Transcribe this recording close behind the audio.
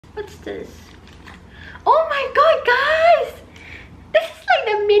What's this? Oh my god, guys! This is like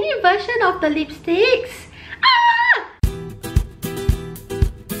the mini version of the lipsticks. Ah!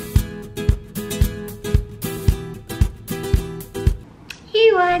 Hey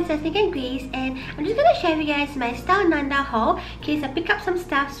everyone, it's again Grace, and I'm just gonna share with you guys my Stylenanda haul. Okay, so I picked up some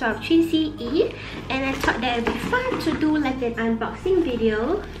stuff from 3CE, and I thought that it would be fun to do like an unboxing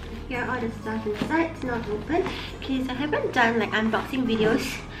video. Here are all the stuff inside. It's not open. Okay, so I haven't done like unboxing videos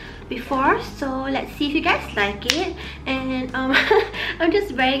before, so let's see if you guys like it. And I'm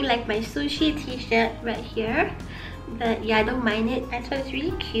just wearing like my sushi t-shirt right here, but yeah, I don't mind it. I thought it's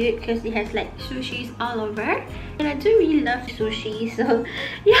really cute because it has like sushis all over, and I do really love sushi, so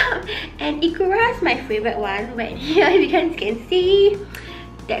yeah. And ikura is my favorite one right here. If you guys can see,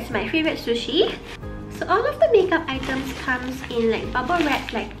 that's my favorite sushi. So all of the makeup items comes in like bubble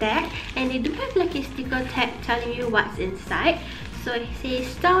wrap like that, and they do have like a sticker tag telling you what's inside. So it says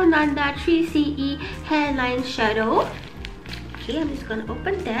Stylenanda 3CE hairline shadow. Okay, I'm just gonna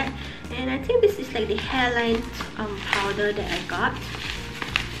open that, and I think this is like the hairline powder that I got.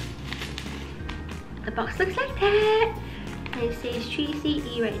 The box looks like that, and it says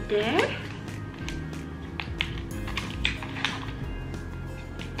 3CE right there.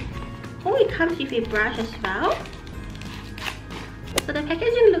 Oh, it comes with a brush as well. So the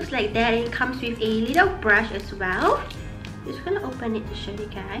packaging looks like that, and it comes with a little brush as well. Just gonna open it to show you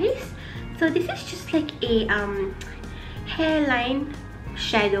guys. So this is just like a hairline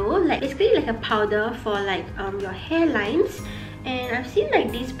shadow, like basically like a powder for like your hairlines. And I've seen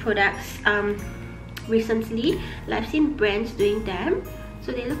like these products recently, like I've seen brands doing them.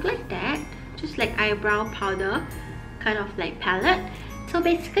 So they look like that, just like eyebrow powder kind of like palette. So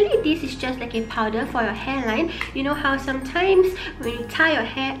basically this is just like a powder for your hairline. You know how sometimes when you tie your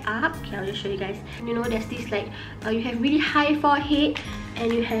hair up, okay, I'll just show you guys. You know, there's this like you have really high forehead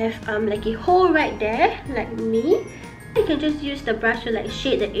and you have like a hole right there, like me. You can just use the brush to like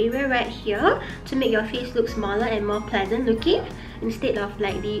shade the area right here to make your face look smaller and more pleasant looking, instead of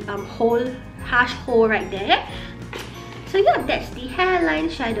like the harsh hole right there. So yeah, that's the hairline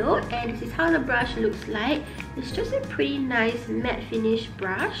shadow, and this is how the brush looks like. It's just a pretty nice matte finish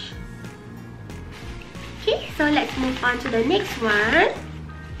brush. Okay, so let's move on to the next one.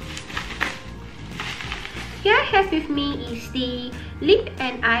 Here I have with me is the lip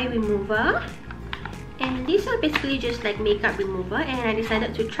and eye remover. And these are basically just like makeup remover, and I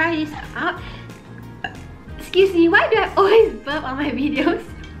decided to try this out. Excuse me, why do I always burp on my videos?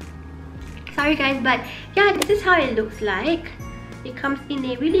 Sorry guys, but yeah, this is how it looks like. It comes in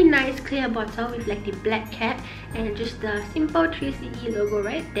a really nice clear bottle with like the black cap and just the simple 3CE logo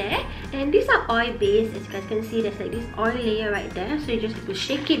right there. And these are oil based. As you guys can see, there's like this oil layer right there, so you just have to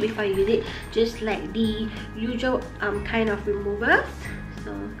shake it before you use it, just like the usual kind of removers.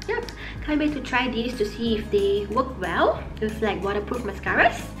 So yeah, can't wait to try these to see if they work well with like waterproof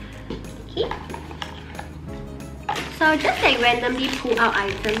mascaras. Okay, so I'll just like randomly pull out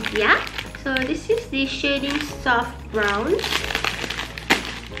items. Yeah, so this is the shading soft brown.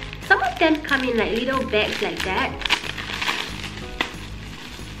 Some of them come in like little bags like that.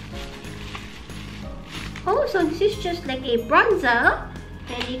 Oh, so this is just like a bronzer,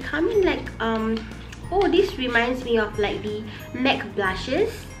 and they come in like oh, this reminds me of like the MAC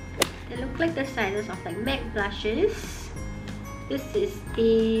blushes. They look like the sizes of like MAC blushes. This is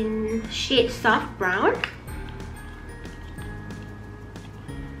in shade soft brown.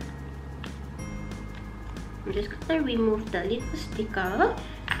 I'm just gonna remove the little sticker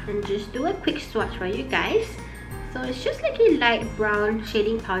and just do a quick swatch for you guys. So it's just like a light brown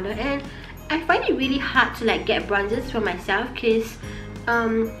shading powder, and I find it really hard to like get bronzers for myself because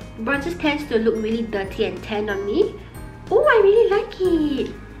bronzers tends to look really dirty and tan on me. Oh, I really like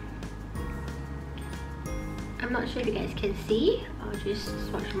it. I'm not sure if you guys can see. I'll just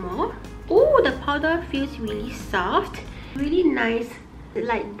swatch more. Oh, the powder feels really soft, really nice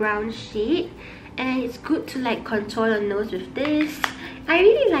light brown shade, and it's good to like contour your nose with this. I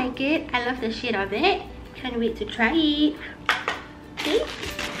really like it. I love the shade of it. Can't wait to try it. Okay.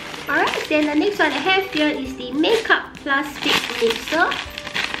 Alright, then the next one I have here is the Makeup Plus Fix Mixer.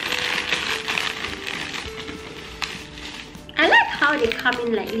 I like how they come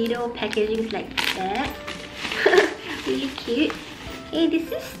in like little packagings like that. Really cute. Okay,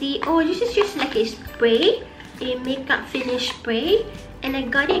 this is the, oh, this is just like a spray, a makeup finish spray. And I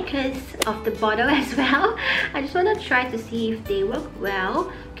got it because of the bottle as well. I just want to try to see if they work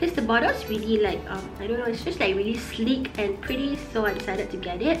well, because the bottle is really like I don't know, it's just like really sleek and pretty, so I decided to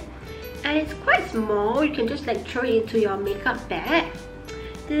get it. And it's quite small. You can just like throw it into your makeup bag.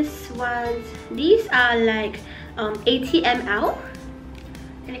 These are like 80 ml.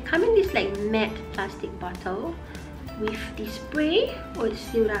 And it comes in this like matte plastic bottle with the spray. Oh, it's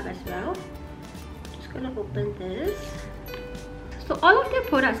sealed up as well. Just gonna open this. So all of their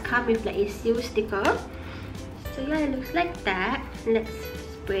products come with like a seal sticker. So yeah, it looks like that. Let's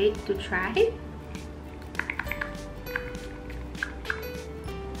spray it to try.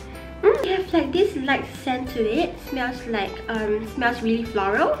 It has like this light scent to it. Smells like smells really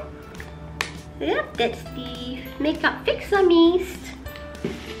floral. So yeah, that's the makeup fixer mist.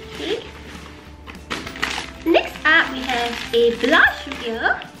 Okay. Next up, we have a blush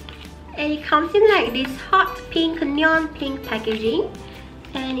here, and it comes in like this hot pink, neon pink packaging,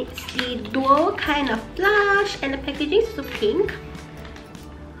 and it's the dual kind of blush, and the packaging is also pink,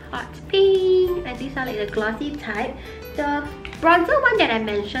 hot pink, and these are like the glossy type. The bronzer one that I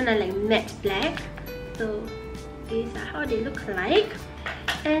mentioned are like matte black, so these are how they look like.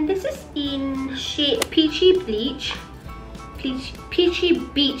 And this is in shade Peachy Beach. Peachy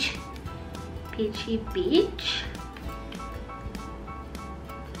Beach.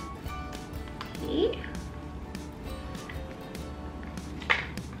 Okay.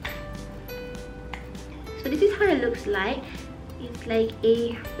 So this is how it looks like. It's like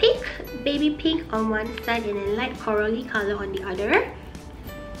a pink, baby pink on one side and a light corally color on the other.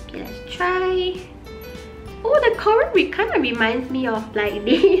 Okay, let's try. Oh, the coral kind of reminds me of like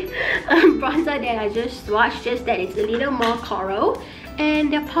the bronzer that I just swatched, just that it's a little more coral.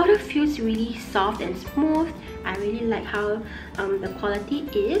 And the powder feels really soft and smooth. I really like how the quality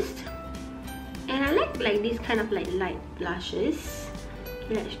is. And I like this kind of like light blushes.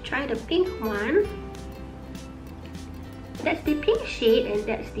 Okay, let's try the pink one. That's the pink shade and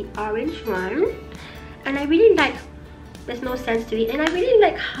that's the orange one. And I really like, there's no sense to it, and I really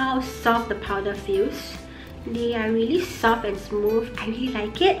like how soft the powder feels. They are really soft and smooth. I really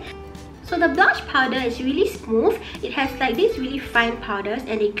like it. So the blush powder is really smooth. It has like these really fine powders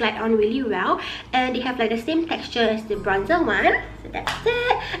and they glide on really well. And they have like the same texture as the bronzer one. So that's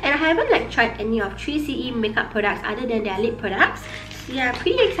it. And I haven't like tried any of 3CE makeup products other than their lip products. So yeah, I'm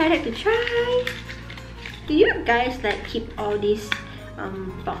pretty excited to try. Do you guys like keep all these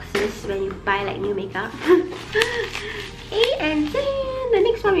boxes when you buy like new makeup? Okay, and then the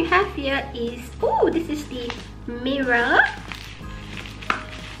next one we have here is, oh, this is the mirror.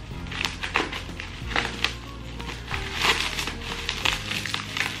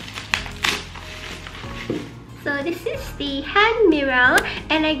 So this is the hand mirror,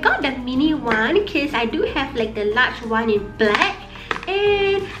 and I got the mini one because I do have like the large one in black.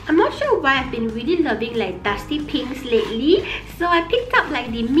 And I'm not sure why I've been really loving like dusty pinks lately, so I picked up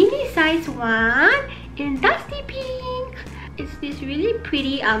like the mini size one in dusty pink. It's this really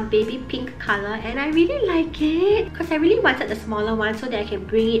pretty baby pink color, and I really like it because I really wanted the smaller one so that I can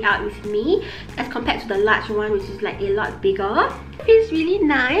bring it out with me as compared to the large one, which is like a lot bigger. It feels really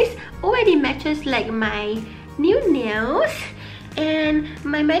nice. Oh, and it matches like my new nails. And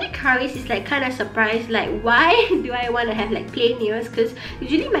my manicurist is like kind of surprised, like why do I want to have like plain nails, because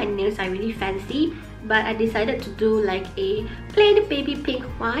usually my nails are really fancy, but I decided to do like a plain baby pink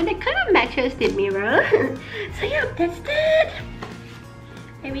one that kind of matches the mirror. So yeah, that's that.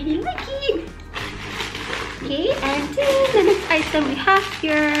 I really like it. Okay, and then the next item we have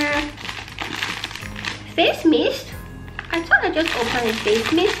here, face mist. I thought I just opened a face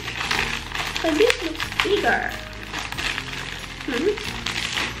mist, but this looks bigger.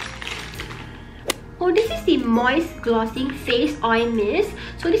 Oh, this is the Moist Glossing Face Oil Mist.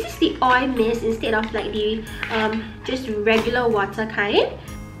 So this is the oil mist instead of like the just regular water kind.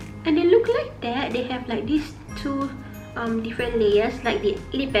 And they look like that. They have like these two different layers, like the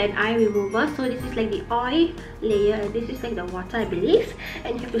lip and eye remover. So this is like the oil layer and this is like the water, I believe.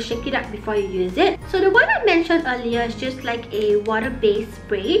 And you have to shake it up before you use it. So the one I mentioned earlier is just like a water-based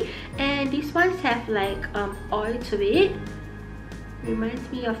spray, and these ones have like oil to it. Reminds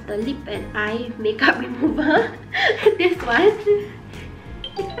me of the lip and eye makeup remover. This one,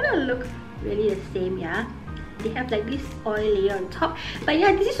 they kind of look really the same, yeah. They have like this oil layer on top, but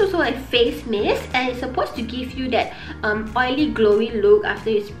yeah, this is also a face mist and it's supposed to give you that oily glowy look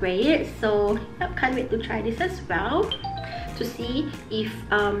after you spray it. So I can't wait to try this as well to see if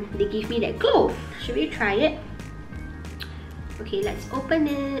they give me that glow. Should we try it? Okay, let's open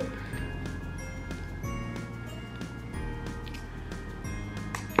it.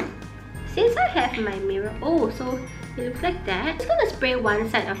 Since I have my mirror, oh, so it looks like that. I'm just gonna spray one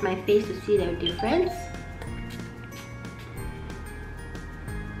side of my face to see the difference.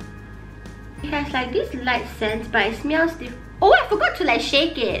 It has like this light scent, but it smells different. Oh, I forgot to like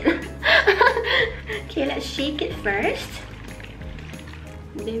shake it. Okay, let's shake it first.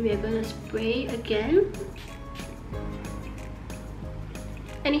 And then we're gonna spray again.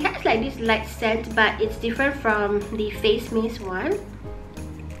 And it has like this light scent, but it's different from the face mist one.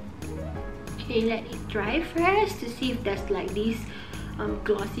 Okay, let it dry first to see if there's like this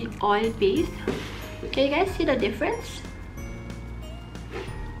glossy oil base. Can you guys see the difference?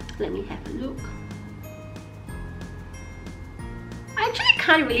 Let me have a look. I actually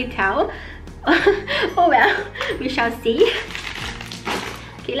can't really tell. Oh well, we shall see.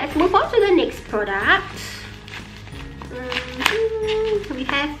 Okay, let's move on to the next product. We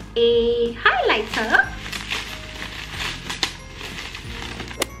have a highlighter.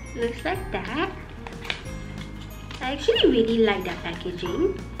 Looks like that. I actually really like that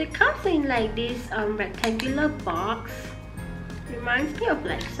packaging. It comes in like this rectangular box. Reminds me of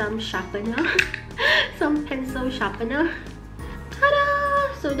like some sharpener, some pencil sharpener.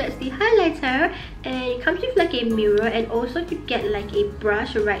 Ta-da! So that's the highlighter, and it comes with like a mirror, and also you get like a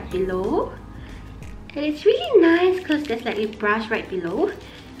brush right below. And it's really nice because there's like a brush right below.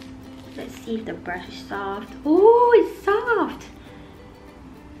 Let's see if the brush is soft. Oh, it's soft!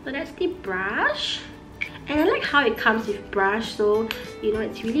 So that's the brush. And I like how it comes with brush, so you know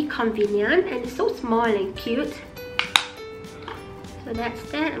it's really convenient and it's so small and cute. So that's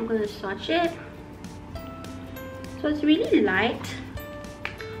that. I'm gonna swatch it. So it's really light.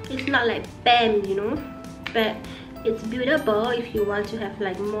 It's not like bam, you know, but it's buildable if you want to have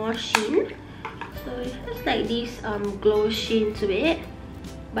like more sheen. So it has like this glow sheen to it,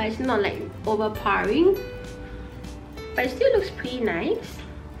 but it's not like overpowering. But it still looks pretty nice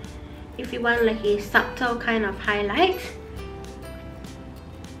if you want like a subtle kind of highlight.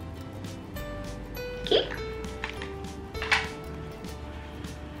 Okay.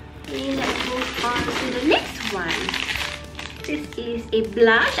 And let's move on to the next one. This is a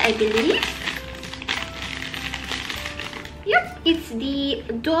blush, I believe. Yep, it's the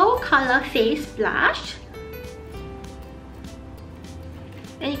dual color face blush.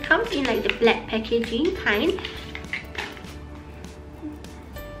 And it comes in like the black packaging kind.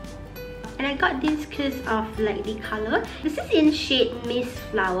 And I got this because of like the color. This is in shade Mist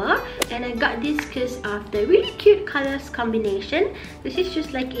Flower, and I got this because of the really cute colors combination. This is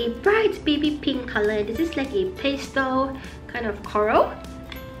just like a bright baby pink color. This is like a pastel kind of coral.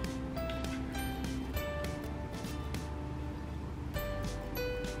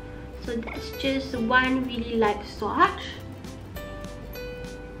 So that's just one really light swatch.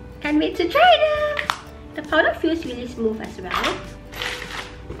 Can't wait to try them! The powder feels really smooth as well.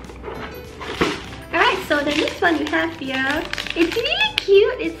 Alright, so the next one we have here, it's really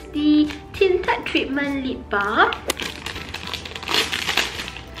cute. It's the Tinted Treatment Lip Balm.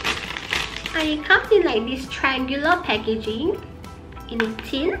 And it comes in like this triangular packaging in a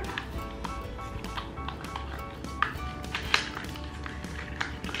tin.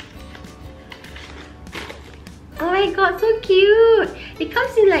 Oh my god, so cute! It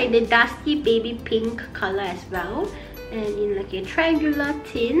comes in like the dusty baby pink color as well, and in like a triangular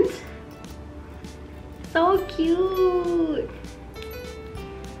tint. So cute!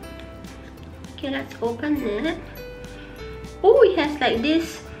 Okay, let's open it. Oh, it has like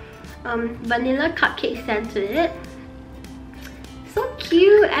this vanilla cupcake scent to it. So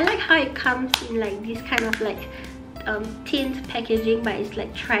cute! I like how it comes in like this kind of like tint packaging, but it's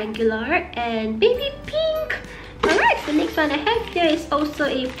like triangular and baby pink. Alright, so the next one I have here is also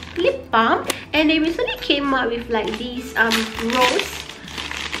a lip balm, and they recently came out with like these rose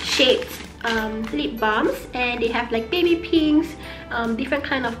shaped lip balms, and they have like baby pinks, different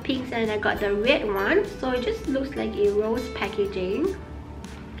kind of pinks, and I got the red one, so it just looks like a rose packaging,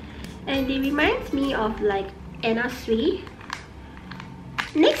 and it reminds me of like Anna Sui.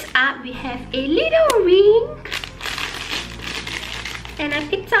 Next up we have a little ring, and I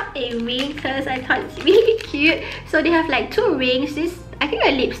picked up a ring because I thought it's really cute. So they have like two rings, this I think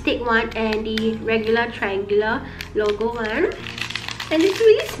a lipstick one and the regular triangular logo one. And it's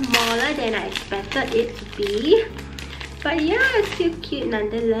really smaller than I expected it to be. But yeah, it's still cute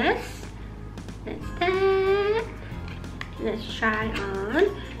nonetheless. That's that. Let's try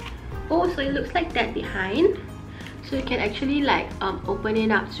on. Oh, so it looks like that behind. So you can actually like open it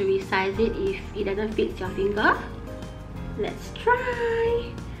up to resize it if it doesn't fit your finger. Let's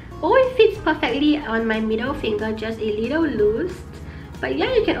try. Oh, it fits perfectly on my middle finger, just a little loose. But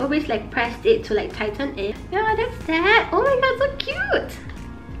yeah, you can always like press it to like tighten it. Yeah, that's that. Oh my god, so cute!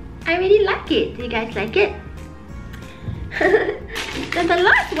 I really like it. Do you guys like it? Then the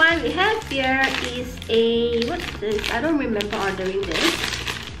last one we have here is a... what's this? I don't remember ordering this.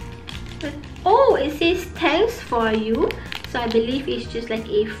 But, oh, it says thanks for you. So I believe it's just like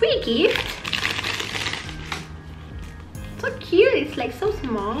a free gift. So cute. It's like so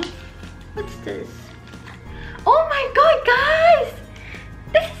small. What's this? Oh my god, guys!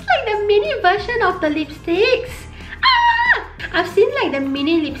 version of the lipsticks. Ah! I've seen like the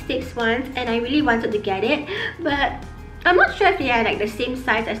mini lipsticks once and I really wanted to get it, but I'm not sure if they are like the same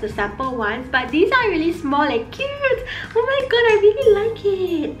size as the sample ones, but these are really small and cute. Oh my god, I really like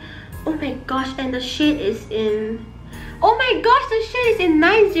it. Oh my gosh, and the shade is in... Oh my gosh, the shade is in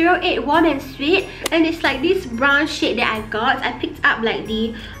 908 Warm and Sweet, and it's like this brown shade that I got. I picked up like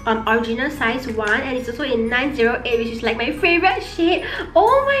the original size one, and it's also in 908, which is like my favorite shade.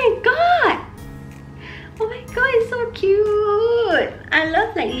 Oh my god! Oh my god, it's so cute! I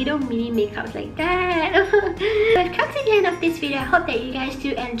love like little mini makeups like that. I've come to the end of this video. I hope that you guys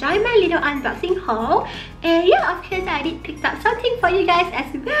do enjoy my little unboxing haul. And yeah, of course I did pick up something for you guys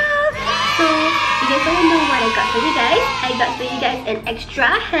as well. So you guys want to know what I got for you guys? I got for you guys an extra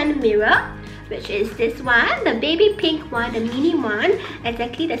hand mirror, which is this one, the baby pink one, the mini one,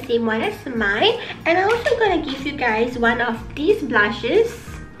 exactly the same one as mine. And I'm also gonna give you guys one of these blushes,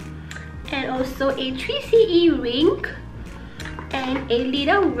 and also a 3CE ring, and a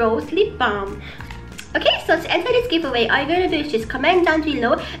little rose lip balm. Okay, so to enter this giveaway, all you're gonna do is just comment down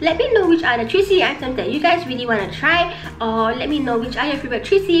below. Let me know which are the 3CE items that you guys really want to try, or let me know which are your favorite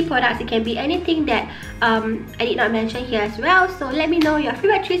 3CE products. It can be anything that I did not mention here as well. So let me know your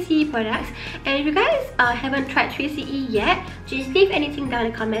favorite 3CE products. And if you guys haven't tried 3CE yet, just leave anything down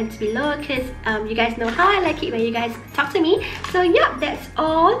in the comments below, because you guys know how I like it when you guys talk to me. So yeah, that's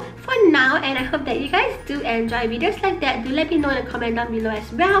all for now, and I hope that you guys do enjoy videos like that. Do let me know in the comment down below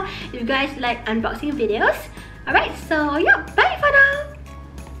as well if you guys like unboxing videos. Alright, so yeah, bye for now.